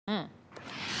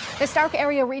The Stark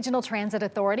Area Regional Transit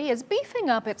Authority is beefing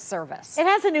up its service. It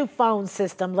has a new phone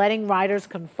system letting riders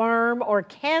confirm or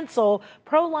cancel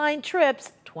ProLine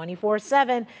trips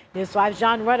 24/7. News 5's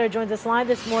John Rutter joins us live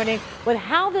this morning with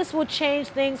how this will change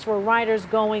things for riders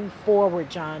going forward.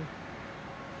 John.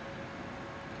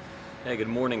 Hey, good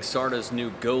morning. SARTA's new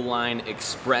GoLine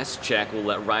Express check will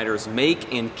let riders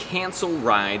make and cancel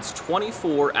rides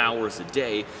 24 hours a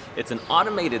day. It's an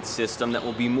automated system that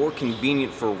will be more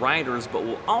convenient for riders, but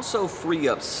will also free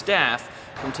up staff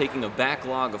from taking a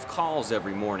backlog of calls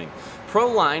every morning.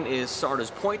 ProLine is SARTA's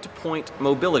point-to-point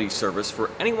mobility service for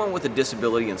anyone with a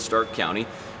disability in Stark County.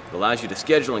 It allows you to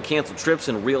schedule and cancel trips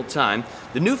in real time.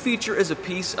 The new feature is a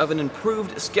piece of an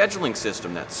improved scheduling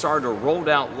system that SARTA rolled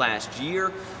out last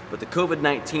year, but the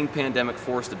COVID-19 pandemic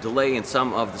forced a delay in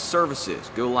some of the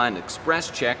services. GoLine Express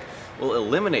Check will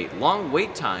eliminate long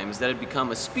wait times that had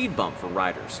become a speed bump for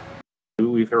riders.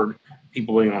 We've heard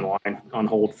people being on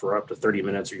hold for up to 30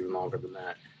 minutes or even longer than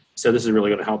that. So this is really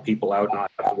going to help people out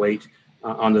not have to wait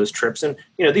on those trips. And,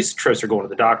 you know, these trips are going to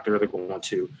the doctor, they're going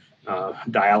to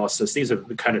dialysis. These are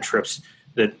the kind of trips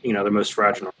that, you know, they're most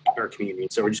fragile in our community.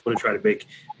 So we're just going to try to make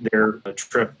their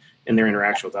trip and their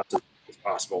interaction with us as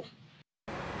possible.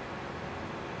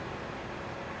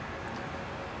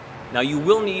 Now, you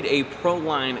will need a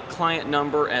ProLine client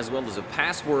number as well as a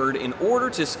password in order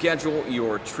to schedule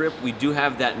your trip. We do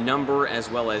have that number as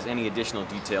well as any additional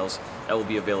details that will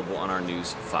be available on our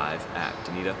News 5 app.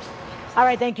 Danita? All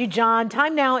right, thank you, John.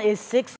 Time now is 6.